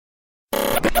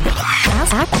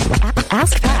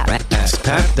Ask Pat.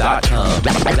 AskPat.com.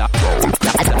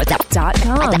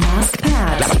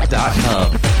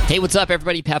 AskPat.com. Hey, what's up,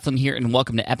 everybody? Pat Flynn here, and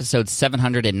welcome to episode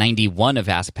 791 of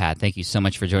Ask Pat. Thank you so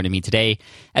much for joining me today.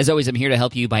 As always, I'm here to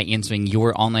help you by answering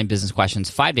your online business questions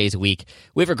 5 days a week.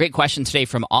 We have a great question today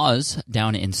from Oz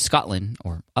down in Scotland,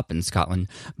 or up in Scotland.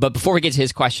 But before we get to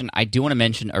his question, I do want to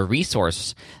mention a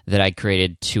resource that I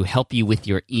created to help you with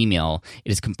your email.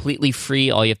 It is completely free.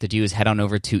 All you have to do is head on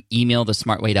over to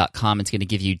emailthesmartway.com. It's going to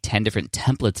give you 10 different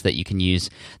templates that you can use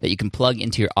that you can plug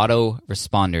into your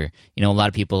autoresponder. You know, a lot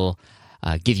of people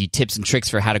give you tips and tricks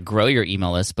for how to grow your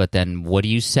email list, but then what do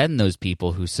you send those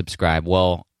people who subscribe?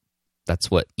 Well, that's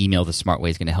what Email the Smart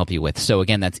Way is going to help you with. So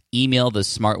again, that's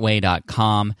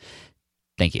emailthesmartway.com.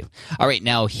 Thank you. All right,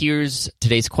 now here's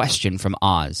today's question from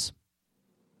Oz.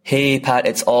 Hey Pat,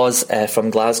 it's Oz from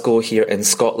Glasgow here in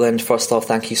Scotland. First off,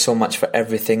 thank you so much for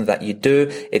everything that you do.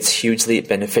 It's hugely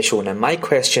beneficial. Now my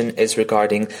question is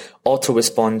regarding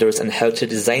autoresponders and how to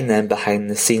design them behind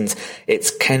the scenes.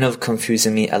 It's kind of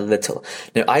confusing me a little.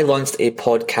 Now I launched a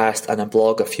podcast and a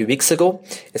blog a few weeks ago.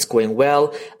 It's going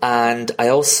well. And I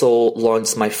also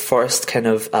launched my first kind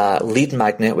of lead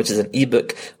magnet, which is an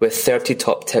ebook with 30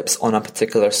 top tips on a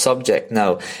particular subject.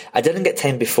 Now, I didn't get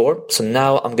time before, so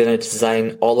now I'm going to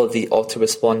design all of the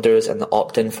autoresponders and the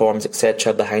opt-in forms,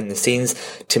 etc. behind the scenes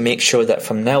to make sure that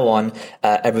from now on,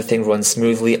 everything runs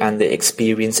smoothly and the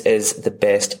experience is the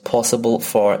best possible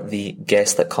for the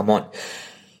guests that come on.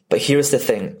 But here's the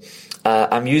thing.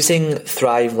 I'm using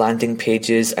Thrive landing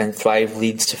pages and Thrive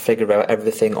leads to figure out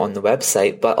everything on the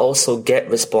website, but also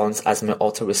GetResponse as my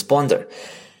autoresponder.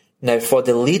 Now, for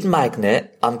the lead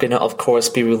magnet, I'm going to, of course,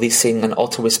 be releasing an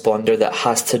autoresponder that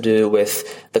has to do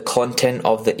with the content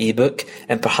of the ebook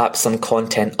and perhaps some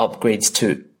content upgrades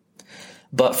too.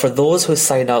 But for those who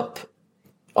sign up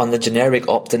on the generic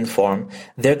opt-in form,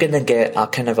 they're going to get a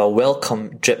kind of a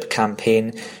welcome drip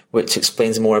campaign, which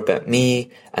explains more about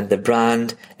me and the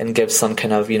brand and gives some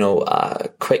kind of,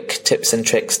 quick tips and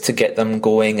tricks to get them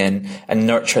going and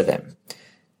nurture them.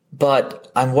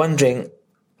 But I'm wondering,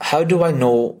 how do I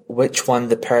know which one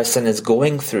the person is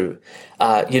going through?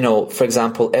 For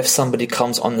example, if somebody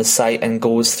comes on the site and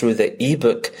goes through the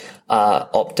ebook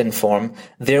opt-in form,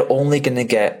 they're only going to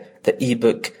get the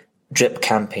ebook drip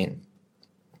campaign.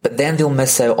 But then they'll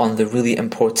miss out on the really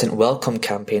important welcome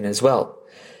campaign as well.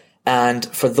 And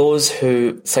for those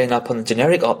who sign up on the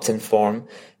generic opt-in form,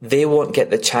 they won't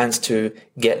get the chance to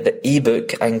get the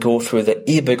ebook and go through the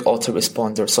ebook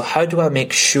autoresponder. So how do I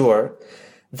make sure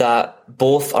that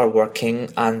both are working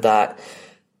and that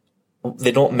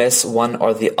they don't miss one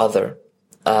or the other?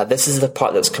 This is the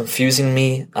part that's confusing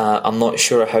me. I'm not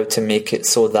sure how to make it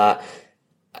so that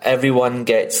everyone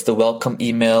gets the welcome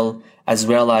email as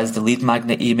well as the lead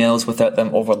magnet emails without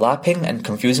them overlapping and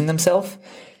confusing themselves.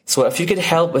 So if you could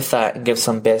help with that and give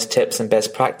some best tips and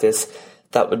best practice,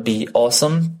 that would be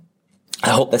awesome.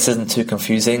 I hope this isn't too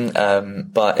confusing,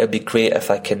 but it'd be great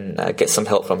if I can get some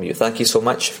help from you. Thank you so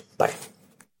much. Bye.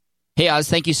 Hey, Oz,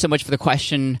 thank you so much for the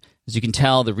question. As you can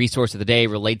tell, the resource of the day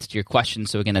relates to your question.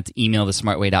 So again, that's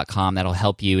emailthesmartway.com. That'll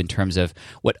help you in terms of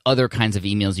what other kinds of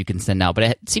emails you can send out. But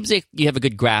it seems like you have a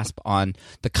good grasp on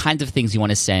the kinds of things you want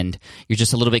to send. You're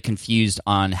just a little bit confused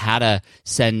on how to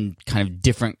send kind of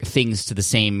different things to the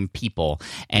same people.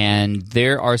 And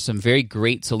there are some very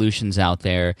great solutions out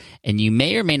there. And you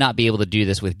may or may not be able to do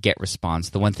this with GetResponse.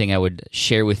 The one thing I would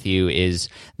share with you is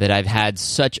that I've had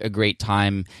such a great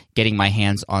time getting my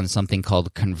hands on something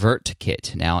called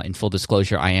ConvertKit. Now, in full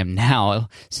disclosure, I am now,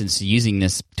 since using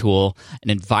this tool, an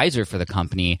advisor for the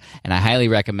company, and I highly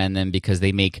recommend them because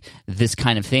they make this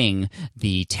kind of thing,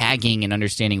 the tagging and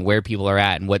understanding where people are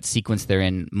at and what sequence they're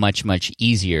in, much, much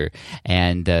easier.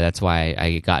 And that's why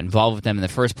I got involved with them in the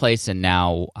first place, and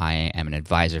now I am an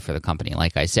advisor for the company,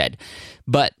 like I said.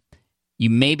 But you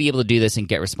may be able to do this and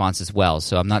GetResponse as well.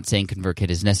 So I'm not saying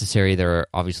ConvertKit is necessary. There are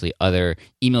obviously other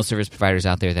email service providers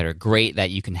out there that are great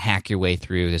that you can hack your way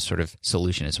through this sort of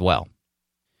solution as well.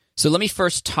 So let me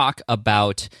first talk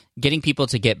about getting people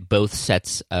to get both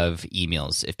sets of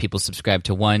emails. If people subscribe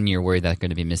to one, you're worried that they're going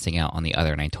to be missing out on the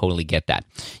other, and I totally get that.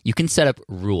 You can set up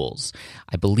rules.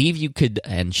 I believe you could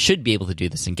and should be able to do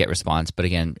this in GetResponse, but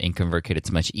again, in ConvertKit, it's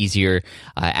much easier.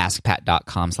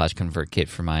 AskPat.com/ConvertKit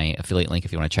for my affiliate link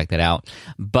if you want to check that out.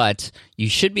 But you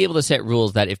should be able to set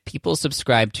rules that if people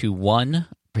subscribe to one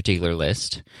particular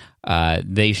list,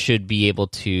 they should be able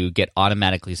to get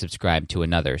automatically subscribed to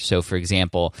another. So, for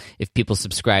example, if people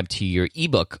subscribe to your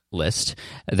ebook list,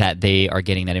 that they are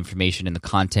getting that information in the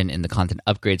content and the content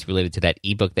upgrades related to that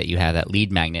ebook that you have, that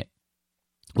lead magnet.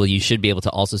 Well, you should be able to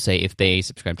also say if they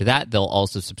subscribe to that, they'll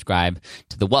also subscribe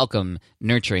to the welcome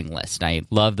nurturing list. I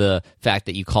love the fact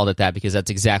that you called it that because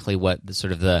that's exactly what the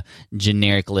sort of the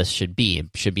generic list should be. It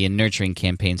should be a nurturing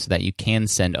campaign so that you can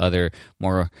send other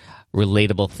more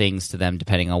relatable things to them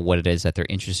depending on what it is that they're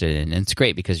interested in. And it's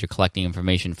great because you're collecting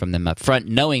information from them up front,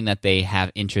 knowing that they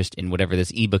have interest in whatever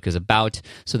this ebook is about,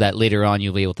 so that later on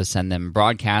you'll be able to send them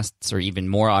broadcasts or even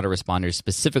more autoresponders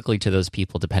specifically to those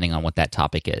people depending on what that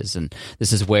topic is. And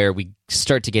this is where we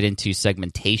start to get into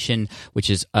segmentation, which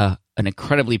is an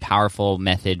incredibly powerful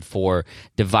method for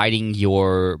dividing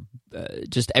your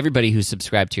just everybody who's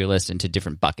subscribed to your list into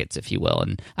different buckets, if you will.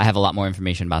 And I have a lot more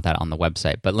information about that on the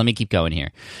website, but let me keep going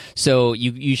here. So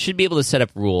you should be able to set up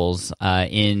rules.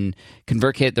 In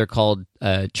ConvertKit, they're called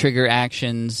trigger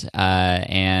actions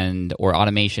or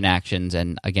automation actions.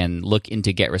 And again, look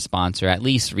into GetResponse, or at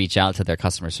least reach out to their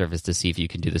customer service to see if you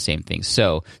can do the same thing.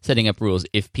 So setting up rules.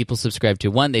 If people subscribe to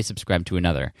one, they subscribe to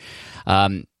another.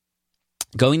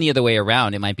 Going the other way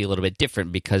around, it might be a little bit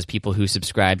different because people who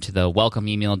subscribe to the welcome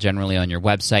email generally on your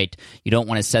website, you don't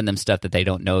want to send them stuff that they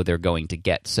don't know they're going to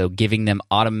get. So giving them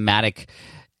automatic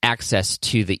access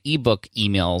to the ebook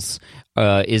emails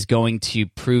is going to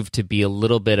prove to be a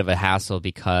little bit of a hassle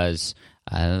because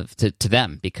to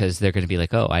them, because they're going to be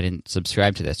like, oh, I didn't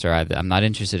subscribe to this, or I'm not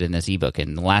interested in this ebook.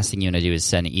 And the last thing you want to do is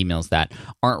send emails that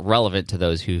aren't relevant to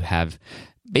those who have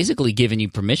basically given you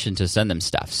permission to send them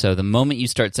stuff. So the moment you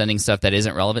start sending stuff that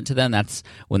isn't relevant to them, that's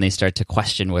when they start to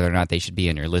question whether or not they should be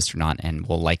on your list or not, and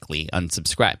will likely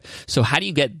unsubscribe. So how do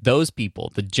you get those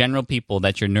people, the general people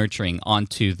that you're nurturing,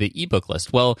 onto the ebook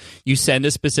list? Well, you send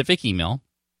a specific email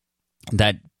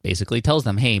that basically tells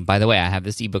them, hey, by the way, I have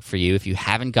this ebook for you. If you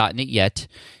haven't gotten it yet,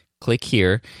 click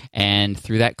here. And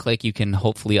through that click, you can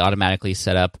hopefully automatically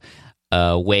set up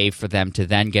a way for them to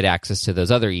then get access to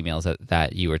those other emails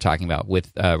that you were talking about with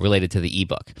related to the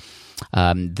ebook.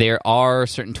 There are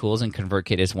certain tools, and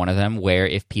ConvertKit is one of them, where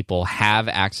if people have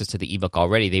access to the ebook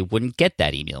already, they wouldn't get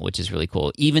that email, which is really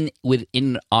cool. Even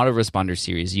within autoresponder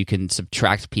series, you can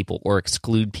subtract people or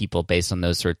exclude people based on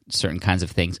those certain kinds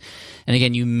of things. And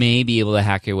again, you may be able to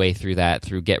hack your way through that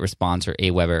through GetResponse or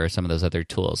Aweber or some of those other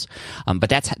tools. But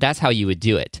that's how you would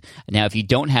do it. Now, if you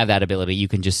don't have that ability, you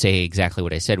can just say exactly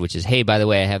what I said, which is, hey, by the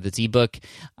way, I have this ebook.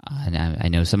 And I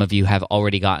know some of you have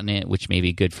already gotten it, which may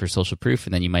be good for social proof.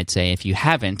 And then you might say, if you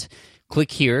haven't, click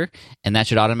here, and that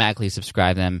should automatically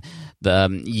subscribe them.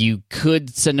 You could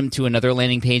send them to another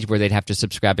landing page where they'd have to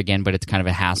subscribe again, but it's kind of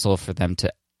a hassle for them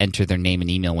to enter their name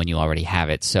and email when you already have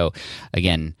it. So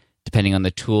again, depending on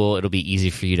the tool, it'll be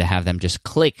easy for you to have them just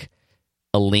click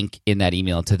a link in that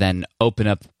email to then open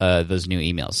up those new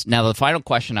emails. Now, the final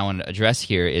question I want to address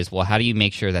here is, well, how do you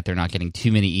make sure that they're not getting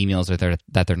too many emails or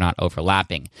that they're not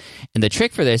overlapping? And the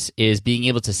trick for this is being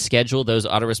able to schedule those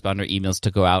autoresponder emails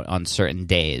to go out on certain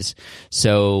days.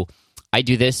 So I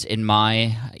do this in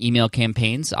my email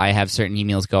campaigns. I have certain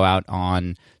emails go out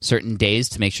on certain days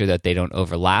to make sure that they don't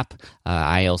overlap.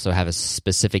 I also have a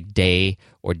specific day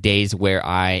or days where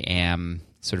I am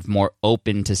sort of more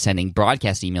open to sending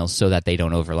broadcast emails so that they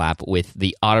don't overlap with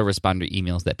the autoresponder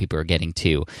emails that people are getting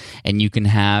too. And you can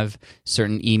have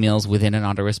certain emails within an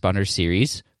autoresponder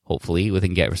series, hopefully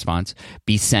within GetResponse,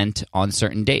 be sent on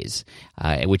certain days,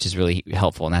 which is really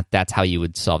helpful. And that's how you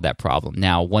would solve that problem.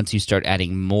 Now, once you start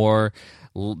adding more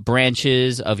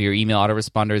branches of your email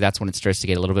autoresponder, that's when it starts to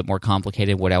get a little bit more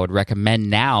complicated. What I would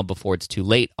recommend now, before it's too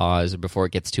late, Oz, or before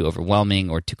it gets too overwhelming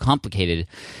or too complicated,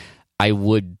 I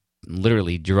would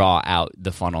literally draw out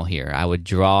the funnel here. I would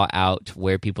draw out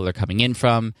where people are coming in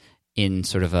from in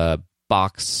sort of a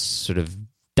box sort of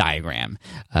diagram.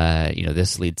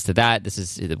 This leads to that. This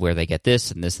is where they get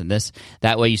this and this and this.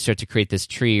 That way you start to create this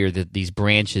tree or these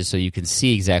branches so you can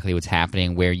see exactly what's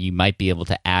happening, where you might be able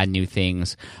to add new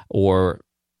things or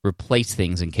replace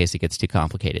things in case it gets too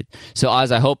complicated. So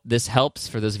Oz, I hope this helps.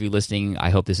 For those of you listening,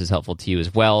 I hope this is helpful to you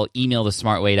as well.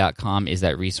 Emailthesmartway.com is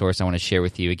that resource I want to share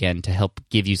with you again to help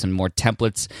give you some more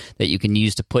templates that you can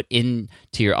use to put into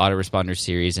your autoresponder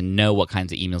series and know what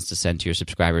kinds of emails to send to your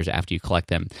subscribers after you collect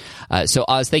them. So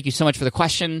Oz, thank you so much for the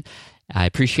question. I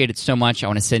appreciate it so much. I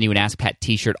want to send you an Ask Pat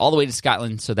t-shirt all the way to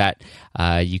Scotland so that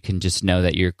you can just know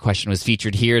that your question was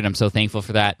featured here, and I'm so thankful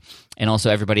for that. And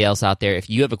also everybody else out there, if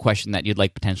you have a question that you'd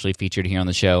like potentially featured here on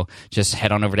the show, just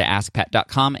head on over to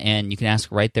askpat.com and you can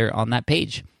ask right there on that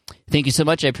page. Thank you so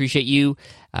much. I appreciate you.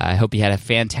 I hope you had a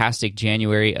fantastic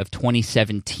January of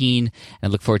 2017, and I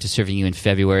look forward to serving you in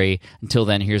February. Until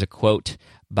then, here's a quote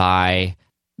by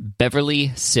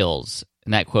Beverly Sills,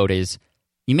 and that quote is,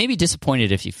 "You may be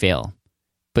disappointed if you fail,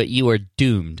 but you are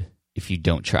doomed if you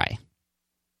don't try."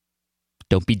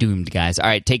 Don't be doomed, guys. All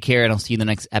right, take care, and I'll see you in the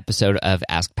next episode of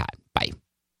Ask Pat. Bye.